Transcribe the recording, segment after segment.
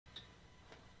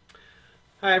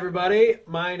Hi, everybody.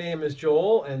 My name is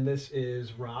Joel, and this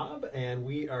is Rob, and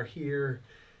we are here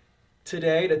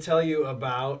today to tell you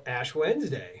about Ash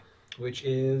Wednesday, which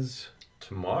is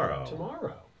Tomorrow.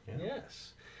 tomorrow. Yeah.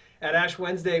 Yes. At Ash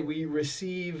Wednesday, we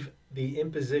receive the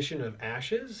imposition of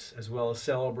ashes as well as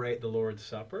celebrate the Lord's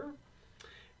Supper.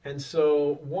 And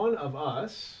so one of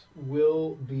us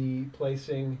will be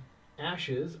placing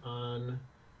ashes on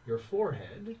your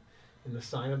forehead in the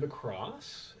sign of the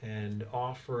cross and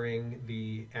offering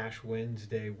the Ash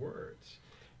Wednesday words.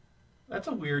 That's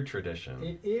a weird tradition.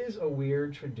 It is a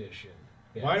weird tradition.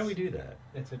 Why do Yes, we do that?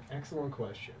 it's an excellent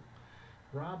question.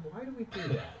 Rob, why do we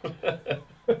do that?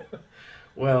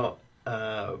 Well,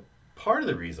 part of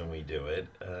the reason we do it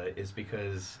is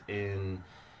because in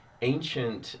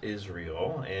ancient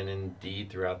Israel, and indeed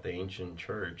throughout the ancient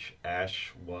church,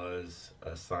 ash was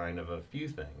a sign of a few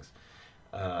things.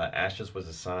 Ashes was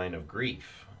a sign of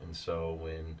grief. And so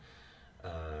when,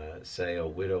 say, a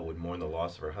widow would mourn the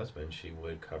loss of her husband, she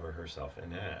would cover herself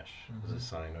in ash as a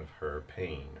sign of her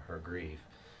pain, her grief.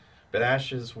 But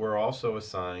ashes were also a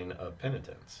sign of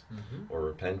penitence Mm-hmm. or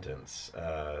repentance,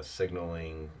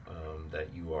 signaling that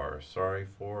you are sorry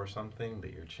for something,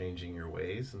 that you're changing your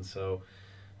ways. And so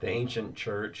the ancient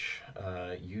church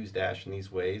used ash in these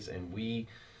ways, and we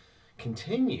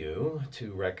continue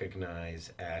to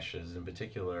recognize ashes, in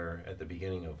particular at the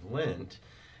beginning of Lent,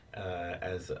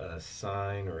 as a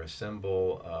sign or a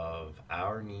symbol of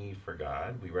our need for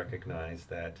God. We recognize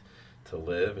that to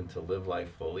live and to live life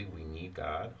fully, we need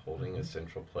God holding a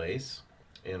central place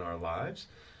in our lives.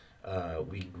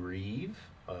 We grieve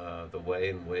the way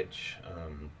in which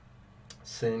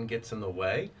sin gets in the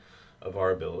way of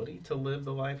our ability to live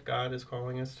the life God is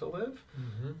calling us to live.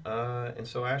 Mm-hmm. And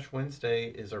so Ash Wednesday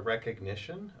is a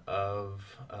recognition of,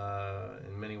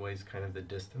 in many ways, kind of the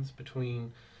distance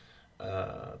between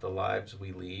the lives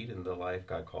we lead and the life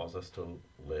God calls us to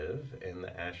live, and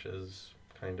the ashes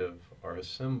kind of are a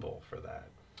symbol for that.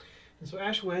 And so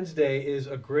Ash Wednesday is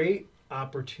a great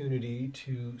opportunity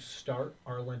to start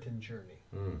our Lenten journey.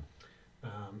 Mm.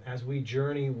 As we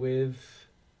journey with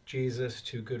Jesus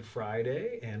to Good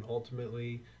Friday and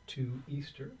ultimately to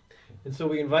Easter. And so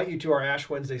we invite you to our Ash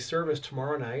Wednesday service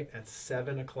tomorrow night at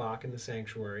 7 o'clock in the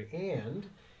sanctuary. And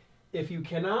if you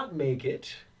cannot make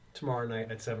it tomorrow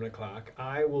night at 7 o'clock,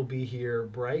 I will be here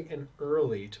bright and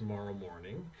early tomorrow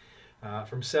morning.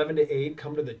 From 7 to 8,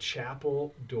 come to the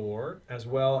chapel door, as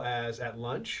well as at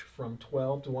lunch from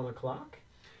 12 to 1 o'clock,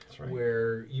 That's right.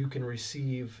 where you can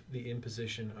receive the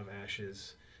imposition of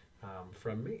ashes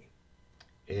from me.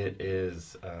 It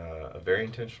is a very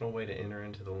intentional way to enter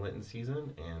into the Lenten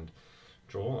season. And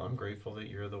Joel, I'm grateful that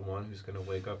you're the one who's going to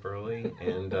wake up early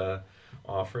and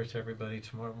offer it to everybody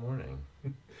tomorrow morning.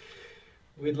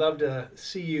 We'd love to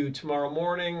see you tomorrow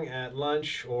morning at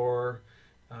lunch or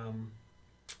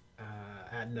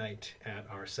at night at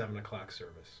our 7 o'clock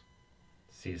service.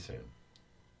 See you soon.